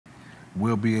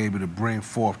we'll be able to bring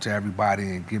forth to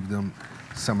everybody and give them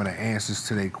some of the answers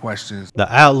to their questions. The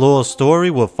Outlawz story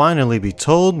will finally be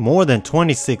told more than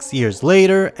 26 years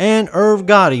later, and Irv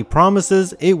Gotti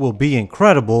promises it will be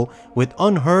incredible with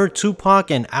unheard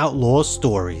Tupac and Outlawz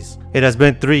stories. It has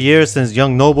been 3 years since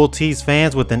Young Noble teased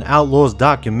fans with an Outlawz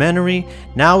documentary.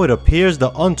 Now it appears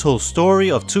the untold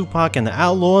story of Tupac and the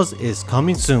Outlawz is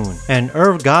coming soon, and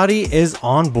Irv Gotti is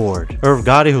on board. Irv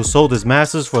Gotti, who sold his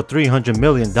masters for $300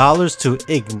 million to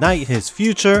ignite his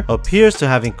future, appears to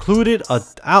have included a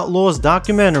Outlawz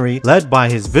documentary led by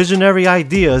his Visionary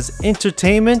Ideas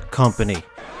entertainment company.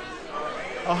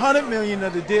 $100 million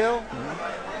of the deal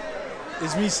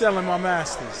is me selling my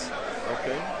masters.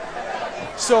 Okay.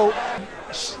 So,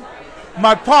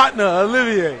 my partner,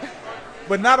 Olivier,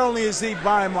 but not only is he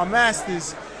buying my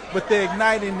masters, but they're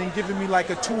igniting and giving me like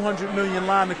a $200 million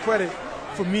line of credit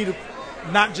for me to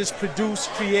not just produce,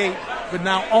 create, but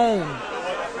now own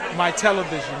my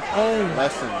television. Own.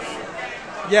 Lessons.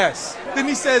 Yes. Then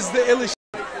he says the illest.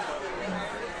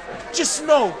 Just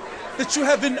know that you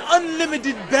have an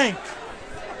unlimited bank.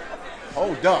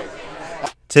 Hold up.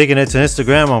 Taking it to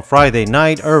Instagram on Friday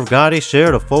night, Irv Gotti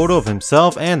shared a photo of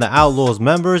himself and the Outlawz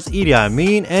members EDI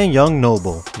and Young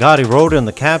Noble. Gotti wrote in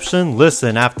the caption,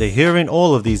 "Listen, after hearing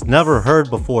all of these never heard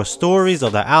before stories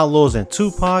of the Outlawz and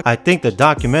Tupac, I think the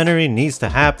documentary needs to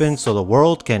happen so the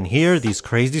world can hear these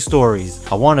crazy stories.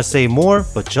 I want to say more,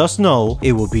 but just know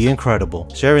it will be incredible."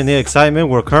 Sharing the excitement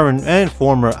were current and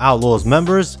former Outlawz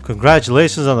members.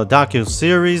 Congratulations on the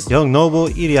docu-series, Young Noble,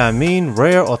 EDI,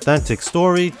 rare authentic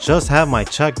story, just have my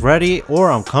check ready or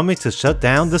I'm coming to shut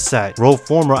down the set, wrote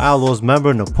former Outlawz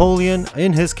member Napoleon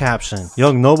in his caption.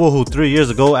 Young Noble, who 3 years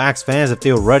ago asked fans if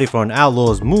they were ready for an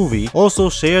Outlawz movie,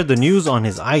 also shared the news on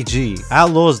his IG.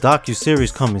 Outlawz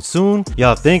docu-series coming soon.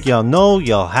 Y'all think y'all know,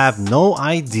 y'all have no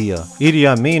idea.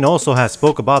 EDI also has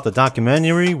spoke about the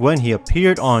documentary when he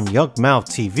appeared on Yukmouth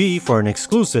TV for an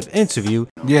exclusive interview.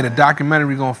 Yeah, the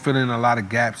documentary gonna fill in a lot of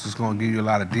gaps. It's gonna give you a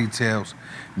lot of details.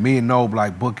 Me and Noble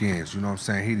like bookends, you know what I'm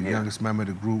saying? He the youngest member of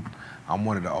the group. I'm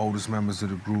one of the oldest members of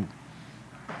the group.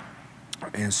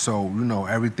 And so, you know,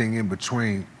 everything in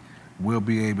between, we'll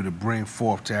be able to bring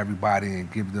forth to everybody and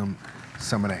give them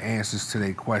some of the answers to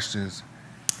their questions.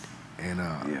 And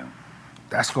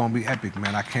that's gonna be epic,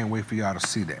 man. I can't wait for y'all to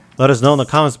see that. Let us know in the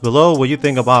comments below what you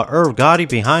think about Irv Gotti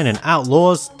behind an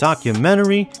Outlawz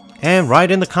documentary. And write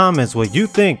in the comments what you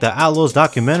think the Outlawz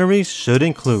documentary should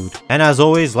include. And as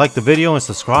always, like the video and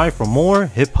subscribe for more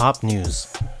hip hop news.